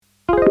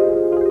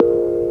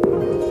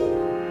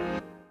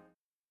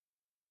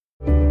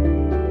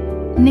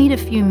Need a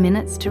few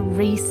minutes to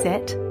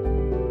reset?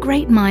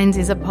 Great Minds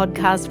is a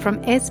podcast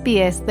from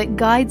SBS that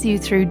guides you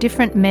through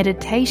different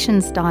meditation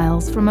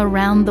styles from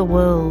around the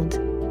world.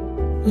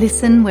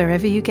 Listen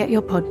wherever you get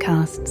your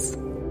podcasts.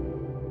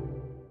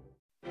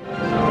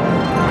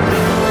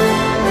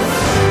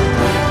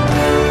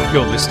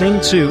 You're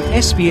listening to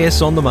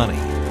SBS On the Money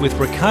with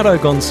Ricardo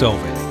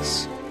Gonçalves.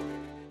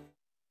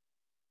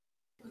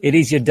 It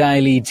is your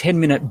daily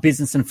 10-minute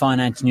business and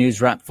finance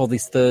news wrap for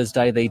this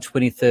Thursday, the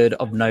 23rd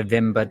of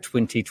November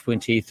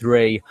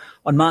 2023.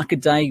 On market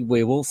day,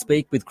 we will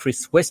speak with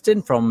Chris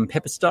Weston from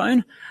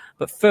Pepperstone.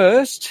 But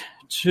first,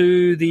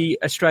 to the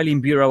Australian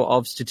Bureau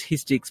of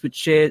Statistics,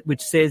 which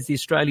says the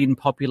Australian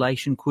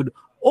population could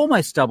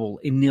almost double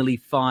in nearly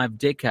 5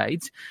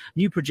 decades.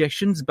 New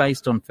projections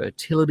based on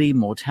fertility,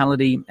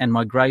 mortality and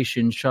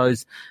migration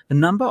shows the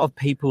number of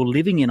people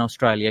living in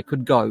Australia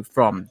could go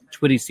from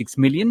 26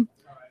 million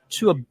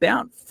to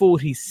about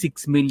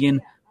 46 million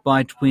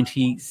by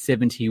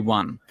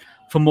 2071.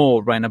 For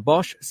more, Rhayna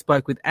Bosch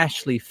spoke with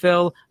Ashley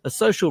Fell, a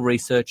social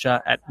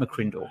researcher at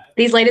McCrindle.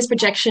 These latest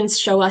projections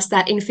show us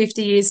that in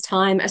 50 years'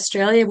 time,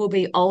 Australia will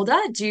be older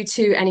due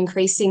to an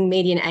increasing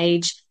median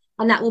age,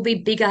 and that will be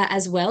bigger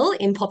as well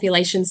in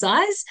population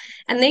size.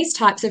 And these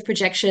types of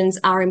projections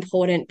are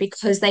important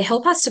because they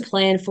help us to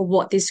plan for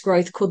what this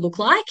growth could look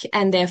like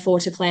and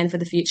therefore to plan for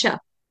the future.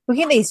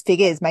 Looking at these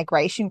figures,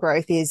 migration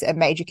growth is a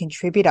major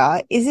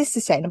contributor. Is this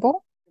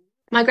sustainable?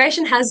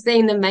 Migration has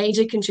been the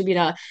major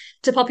contributor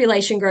to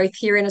population growth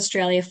here in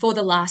Australia for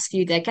the last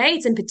few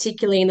decades, and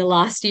particularly in the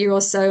last year or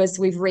so as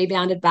we've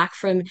rebounded back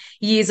from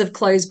years of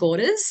closed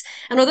borders.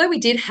 And although we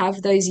did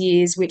have those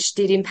years which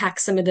did impact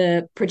some of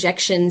the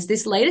projections,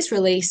 this latest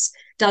release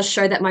does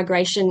show that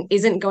migration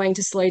isn't going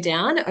to slow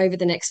down over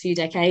the next few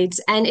decades,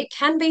 and it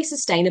can be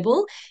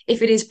sustainable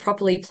if it is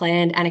properly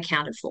planned and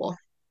accounted for.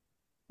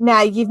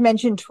 Now, you've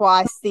mentioned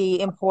twice the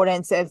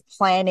importance of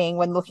planning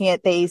when looking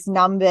at these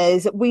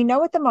numbers. We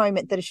know at the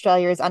moment that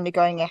Australia is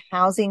undergoing a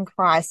housing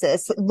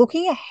crisis.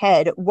 Looking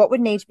ahead, what would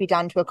need to be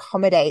done to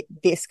accommodate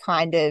this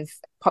kind of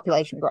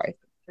population growth?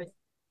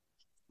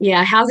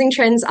 Yeah, housing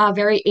trends are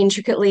very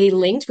intricately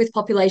linked with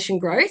population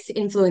growth,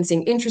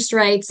 influencing interest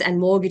rates and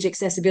mortgage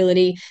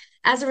accessibility.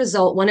 As a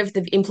result, one of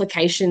the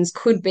implications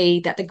could be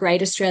that the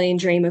great Australian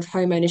dream of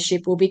home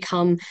ownership will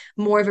become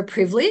more of a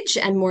privilege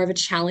and more of a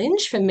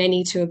challenge for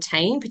many to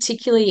obtain,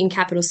 particularly in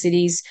capital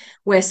cities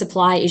where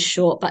supply is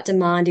short but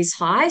demand is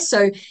high.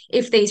 So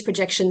if these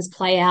projections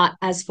play out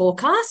as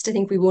forecast, I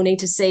think we will need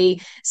to see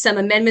some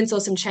amendments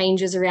or some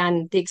changes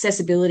around the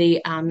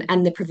accessibility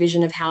and the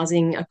provision of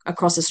housing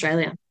across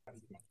Australia.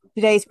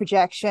 Today's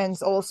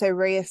projections also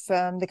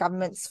reaffirm the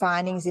government's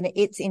findings in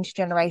its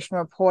intergenerational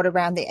report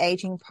around the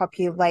ageing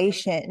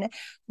population.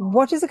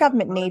 What does the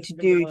government need to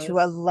do to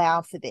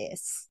allow for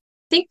this?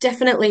 I think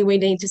definitely we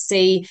need to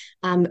see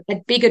a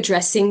big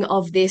addressing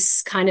of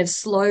this kind of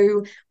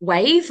slow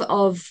wave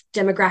of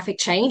demographic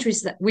change,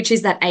 which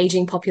is that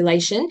ageing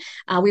population.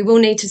 We will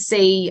need to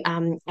see,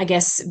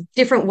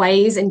 different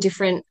ways and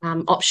different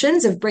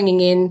options of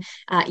bringing in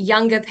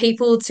younger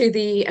people to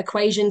the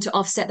equation to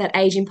offset that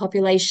ageing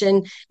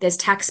population. There's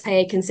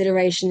taxpayer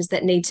considerations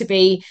that need to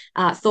be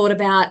thought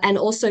about, and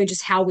also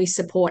just how we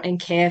support and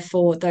care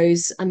for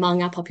those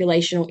among our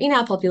population or in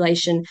our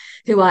population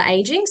who are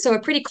ageing. So a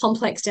pretty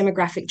complex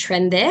demographic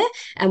trend there,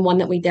 and one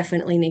that we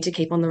definitely need to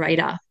keep on the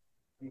radar.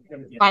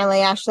 Finally,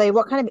 Ashley,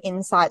 what kind of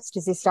insights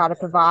does this data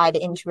provide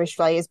into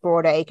Australia's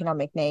broader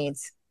economic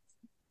needs?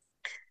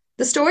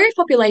 The story of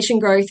population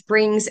growth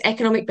brings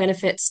economic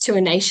benefits to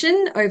a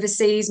nation.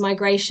 Overseas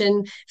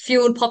migration,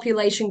 fueled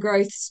population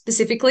growth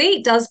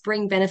specifically, does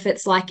bring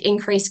benefits like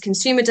increased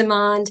consumer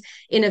demand,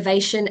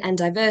 innovation and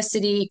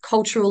diversity,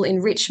 cultural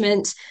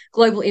enrichment,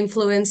 global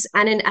influence,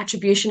 and an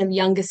attribution of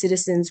younger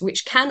citizens,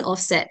 which can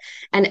offset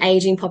an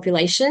ageing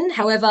population.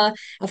 However,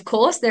 of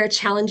course, there are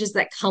challenges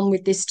that come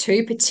with this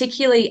too,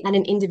 particularly at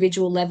an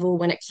individual level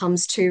when it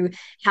comes to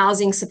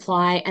housing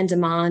supply and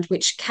demand,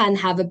 which can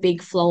have a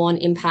big flow-on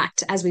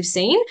impact, as we've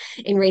seen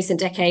in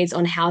recent decades,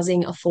 on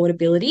housing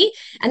affordability.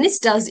 And this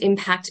does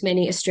impact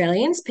many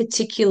Australians,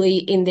 particularly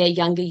in their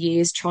younger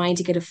years, trying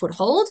to get a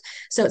foothold.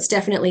 So it's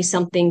definitely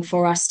something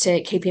for us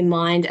to keep in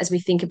mind as we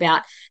think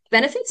about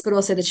benefits, but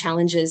also the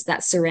challenges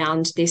that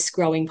surround this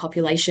growing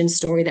population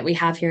story that we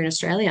have here in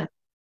Australia.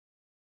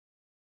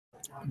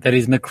 That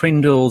is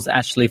McCrindle's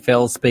Ashley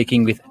Fell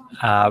speaking with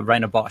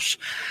Rhayna Bosch.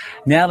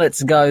 Now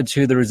let's go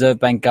to the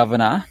Reserve Bank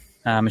Governor,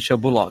 Michele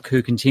Bullock,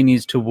 who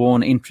continues to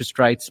warn interest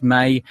rates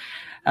may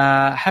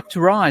have to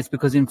rise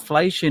because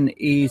inflation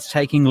is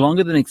taking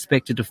longer than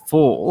expected to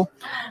fall.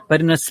 But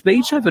in a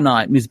speech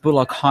overnight, Ms.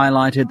 Bullock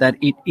highlighted that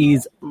it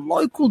is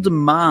local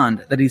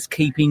demand that is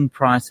keeping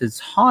prices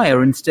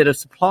higher instead of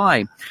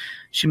supply.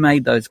 She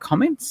made those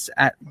comments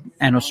at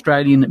an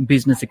Australian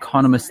business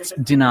economists'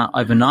 dinner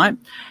overnight.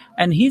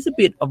 And here's a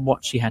bit of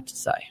what she had to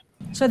say.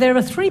 So there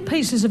are 3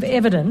 pieces of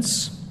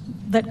evidence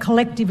that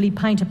collectively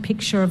paint a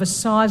picture of a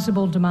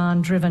sizable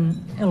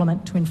demand-driven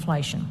element to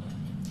inflation.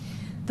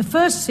 The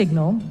first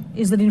signal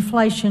is that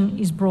inflation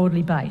is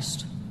broadly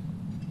based.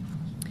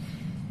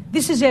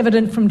 This is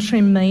evident from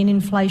trim mean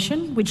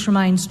inflation, which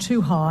remains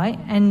too high,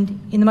 and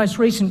in the most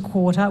recent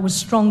quarter was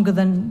stronger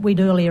than we'd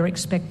earlier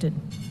expected.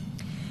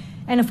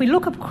 And if we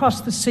look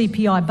across the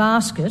CPI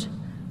basket,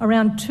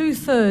 around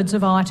 2/3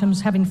 of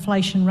items have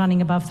inflation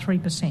running above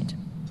 3%.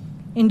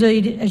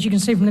 Indeed, as you can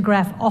see from the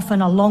graph,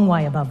 often a long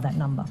way above that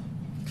number.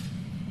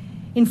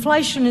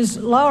 Inflation is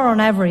lower on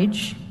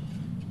average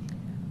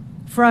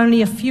for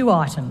only a few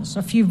items,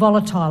 a few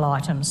volatile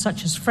items,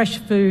 such as fresh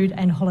food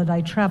and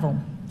holiday travel,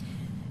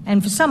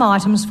 and for some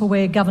items for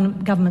where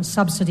government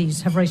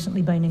subsidies have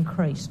recently been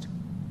increased.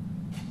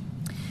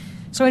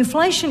 So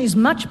inflation is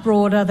much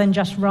broader than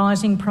just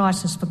rising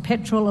prices for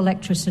petrol,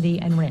 electricity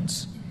and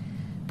rents.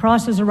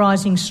 Prices are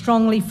rising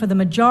strongly for the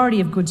majority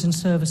of goods and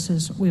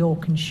services we all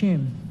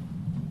consume.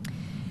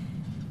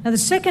 Now, the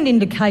second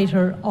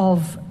indicator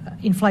of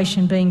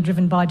inflation being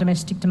driven by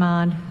domestic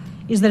demand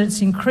is that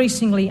it's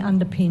increasingly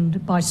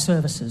underpinned by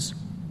services.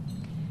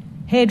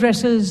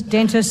 Hairdressers,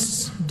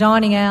 dentists,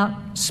 dining out,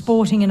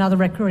 sporting and other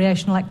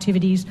recreational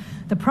activities,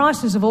 the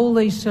prices of all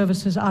these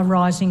services are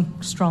rising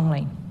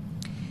strongly.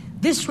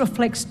 This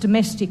reflects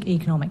domestic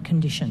economic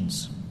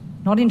conditions,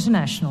 not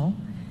international,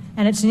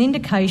 and it's an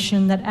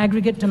indication that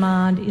aggregate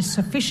demand is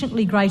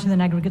sufficiently greater than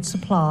aggregate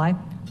supply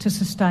to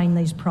sustain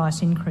these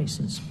price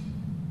increases.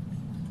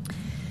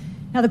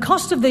 Now, the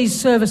cost of these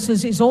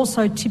services is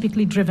also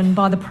typically driven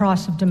by the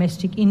price of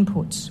domestic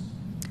inputs,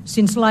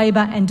 since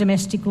labour and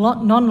domestic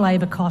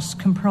non-labour costs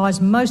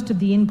comprise most of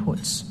the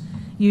inputs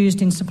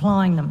used in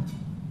supplying them.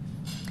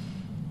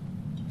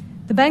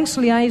 The bank's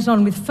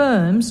liaison with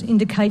firms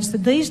indicates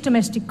that these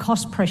domestic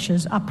cost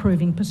pressures are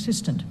proving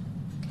persistent.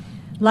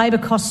 Labour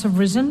costs have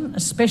risen,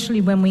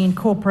 especially when we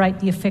incorporate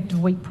the effect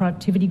of weak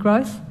productivity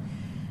growth,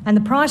 and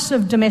the price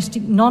of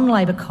domestic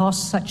non-labour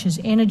costs such as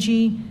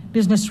energy,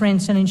 business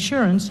rents and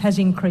insurance has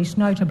increased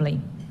notably.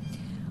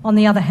 On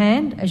the other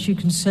hand, as you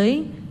can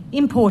see,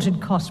 imported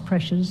cost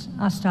pressures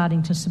are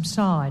starting to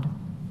subside.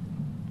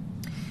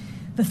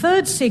 The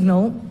third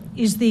signal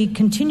is the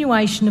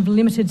continuation of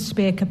limited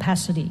spare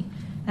capacity,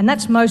 and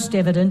that's most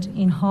evident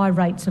in high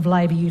rates of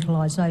labour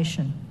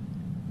utilisation.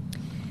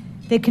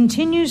 There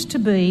continues to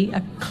be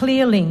a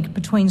clear link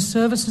between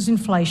services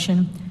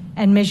inflation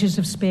and measures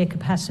of spare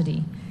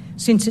capacity,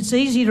 since it's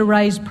easy to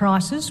raise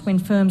prices when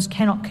firms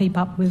cannot keep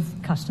up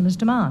with customers'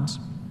 demands.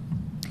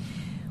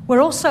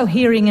 We're also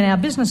hearing in our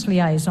business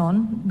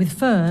liaison with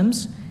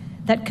firms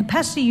that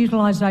capacity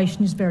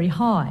utilisation is very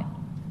high,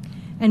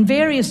 and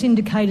various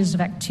indicators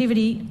of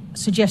activity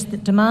suggest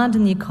that demand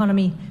in the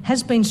economy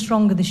has been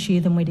stronger this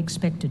year than we'd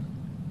expected.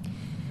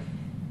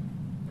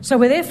 So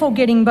we're therefore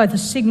getting both a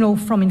signal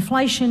from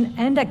inflation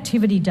and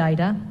activity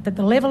data that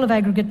the level of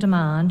aggregate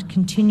demand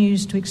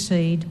continues to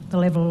exceed the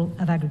level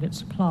of aggregate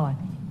supply.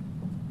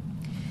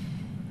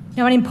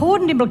 Now, an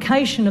important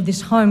implication of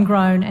this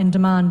homegrown and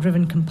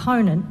demand-driven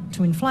component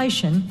to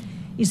inflation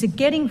is that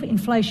getting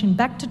inflation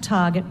back to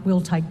target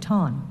will take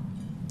time.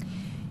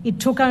 It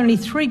took only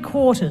 3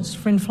 quarters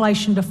for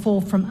inflation to fall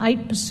from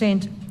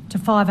 8% to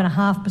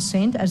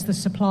 5.5% as the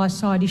supply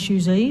side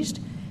issues eased,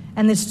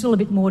 and there's still a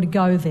bit more to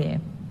go there.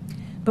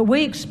 But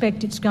we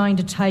expect it's going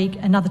to take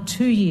another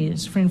 2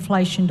 years for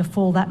inflation to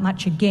fall that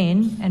much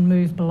again and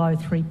move below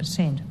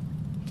 3%.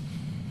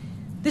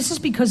 This is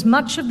because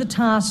much of the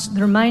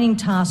remaining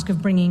task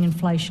of bringing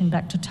inflation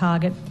back to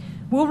target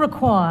will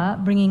require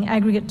bringing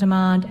aggregate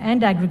demand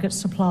and aggregate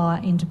supply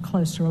into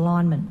closer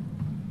alignment.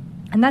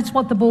 And that's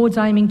what the board's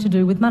aiming to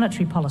do with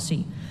monetary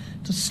policy,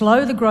 to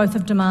slow the growth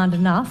of demand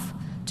enough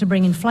to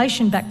bring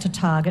inflation back to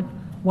target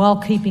while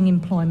keeping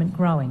employment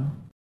growing.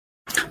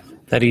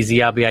 That is the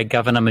RBA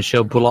Governor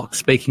Michele Bullock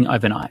speaking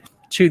overnight.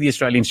 To the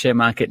Australian share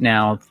market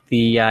now,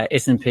 the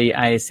S&P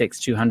ASX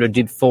 200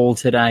 did fall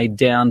today,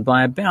 down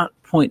by about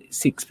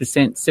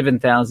 0.6%,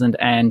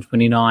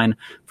 7,029.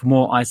 For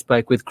more, I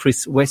spoke with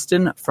Chris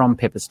Weston from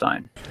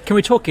Pepperstone. Can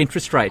we talk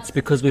interest rates?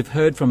 Because we've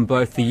heard from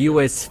both the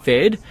US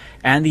Fed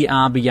and the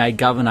RBA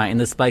Governor in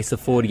the space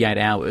of 48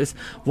 hours.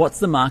 What's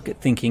the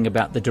market thinking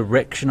about the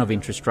direction of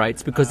interest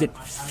rates? Because it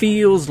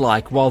feels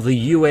like while the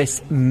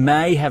US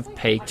may have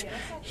peaked,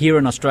 here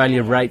in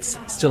Australia rates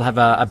still have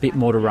a bit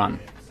more to run.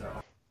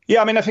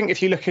 Yeah, I mean, I think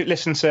if you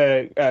listen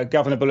to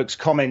Governor Bullock's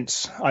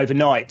comments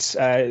overnight,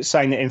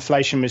 saying that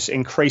inflation was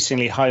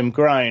increasingly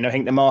homegrown, I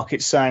think the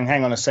market's saying,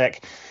 hang on a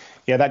sec,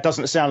 yeah, that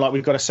doesn't sound like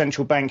we've got a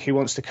central bank who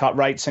wants to cut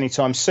rates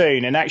anytime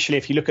soon. And actually,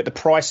 if you look at the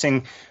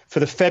pricing for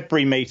the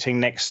February meeting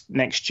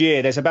next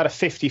year, there's about a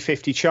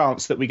 50-50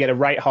 chance that we get a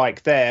rate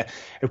hike there.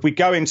 If we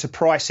go into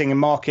pricing and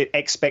market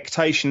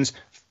expectations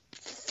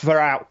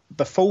throughout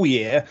the full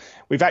year,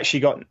 we've actually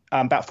got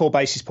about 4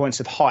 basis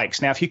points of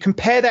hikes. Now, if you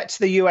compare that to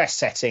the US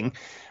setting,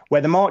 where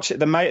the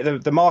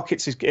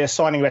markets is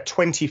assigning a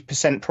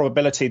 20%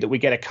 probability that we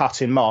get a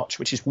cut in March,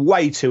 which is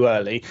way too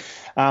early.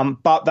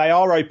 But they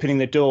are opening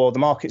the door. The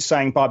market's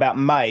saying by about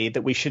May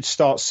that we should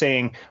start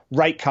seeing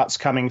rate cuts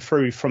coming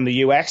through from the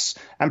US,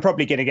 and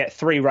probably going to get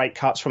 3 rate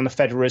cuts from the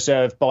Federal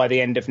Reserve by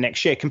the end of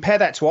next year. Compare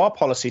that to our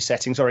policy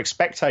settings or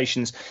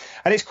expectations,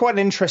 and it's quite an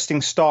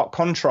interesting stark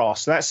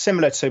contrast. And that's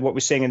similar to what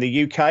we're seeing in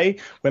the UK,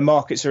 where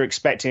markets are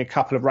expecting a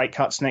couple of rate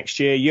cuts next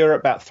year.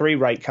 Europe, about 3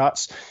 rate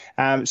cuts.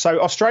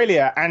 So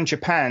Australia and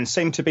Japan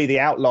seem to be the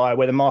outlier,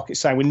 where the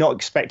market's saying we're not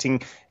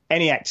expecting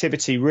any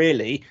activity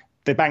really.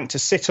 The bank to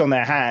sit on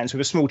their hands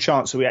with a small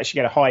chance that we actually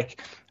get a hike.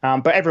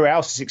 But everywhere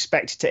else is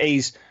expected to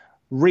ease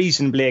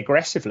reasonably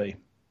aggressively.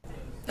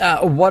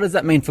 What does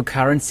that mean for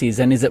currencies?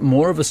 And is it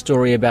more of a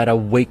story about a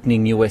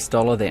weakening US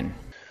dollar then?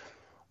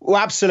 Well,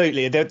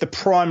 absolutely. The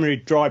primary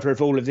driver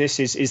of all of this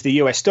is the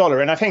US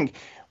dollar. And I think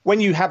when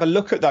you have a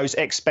look at those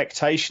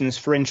expectations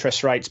for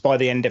interest rates by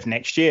the end of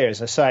next year,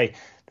 as I say,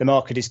 the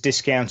market is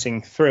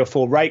discounting 3 or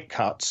 4 rate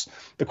cuts.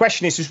 The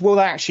question is will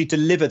they actually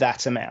deliver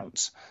that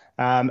amount?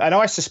 And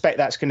I suspect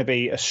that's going to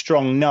be a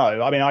strong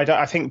no. I mean,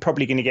 I think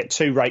probably going to get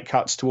 2 rate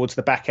cuts towards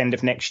the back end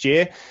of next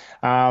year.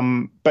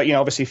 But,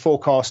 obviously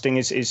forecasting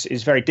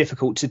is very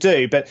difficult to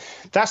do. But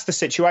that's the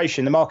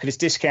situation. The market has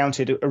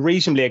discounted a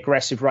reasonably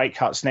aggressive rate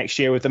cuts next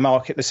year, with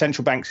the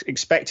central bank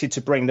expected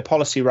to bring the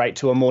policy rate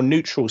to a more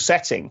neutral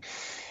setting.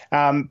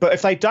 But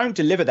if they don't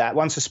deliver that,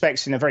 one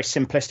suspects in a very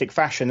simplistic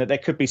fashion that there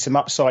could be some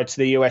upside to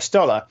the US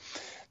dollar.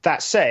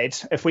 That said,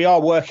 if we are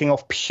working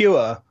off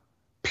pure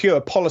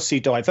policy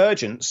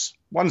divergence,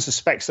 one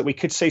suspects that we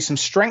could see some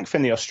strength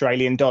in the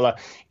Australian dollar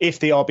if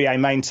the RBA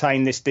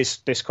maintain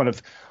this kind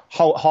of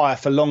higher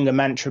for longer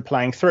mantra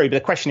playing through. But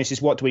the question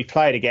is what do we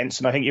play it against?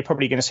 And I think you're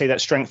probably going to see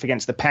that strength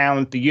against the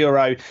pound, the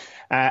euro,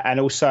 and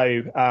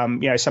also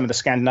some of the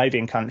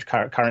Scandinavian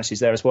currencies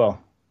there as well.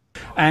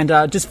 And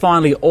just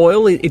finally,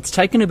 oil, it's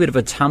taken a bit of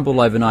a tumble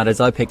overnight as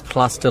OPEC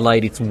Plus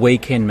delayed its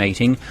weekend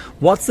meeting.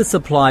 What's the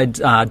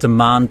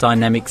supply-demand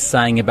dynamics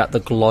saying about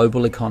the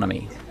global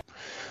economy?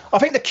 I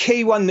think the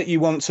key one that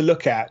you want to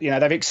look at,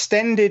 they've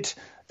extended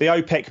the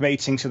OPEC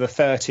meeting to the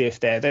 30th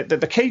there.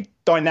 The key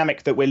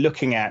dynamic that we're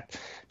looking at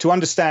to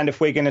understand if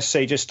we're going to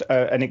see just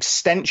an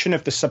extension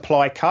of the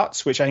supply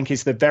cuts, which I think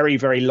is the very,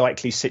 very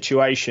likely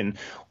situation,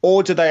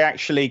 or do they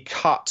actually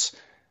cut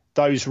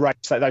those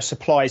rates, those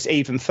supplies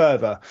even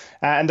further?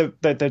 And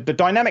the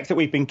dynamic that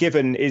we've been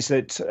given is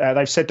that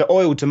they've said that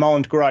oil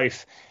demand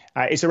growth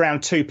is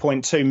around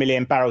 2.2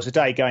 million barrels a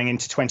day going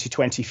into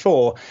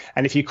 2024.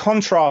 And if you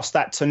contrast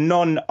that to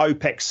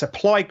non-OPEC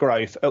supply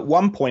growth at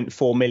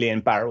 1.4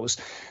 million barrels,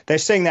 they're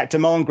seeing that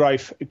demand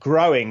growth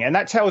growing. And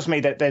that tells me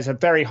that there's a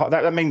very high,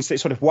 that means it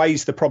sort of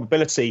weighs the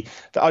probability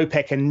that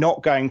OPEC are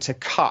not going to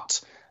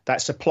cut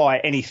that supply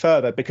any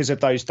further because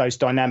of those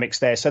dynamics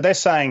there. So they're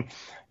saying,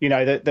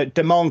 that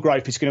demand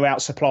growth is going to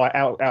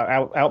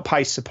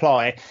outpace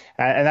supply.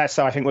 And that's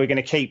how I think we're going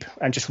to keep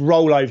and just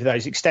roll over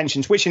those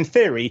extensions, which in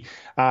theory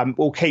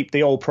will keep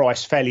the oil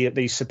price fairly at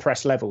these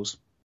suppressed levels.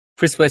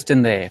 Chris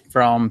Weston there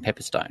from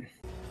Pepperstone.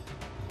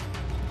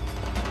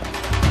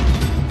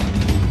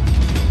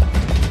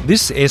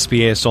 This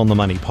SBS On the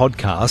Money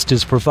podcast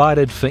is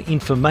provided for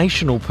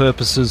informational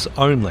purposes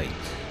only.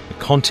 The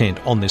content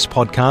on this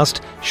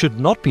podcast should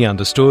not be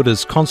understood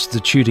as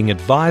constituting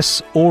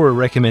advice or a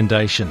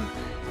recommendation.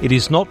 It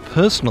is not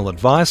personal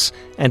advice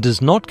and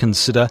does not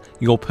consider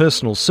your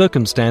personal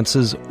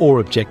circumstances or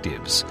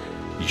objectives.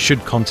 You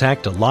should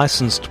contact a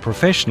licensed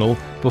professional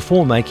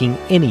before making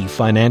any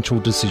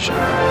financial decision.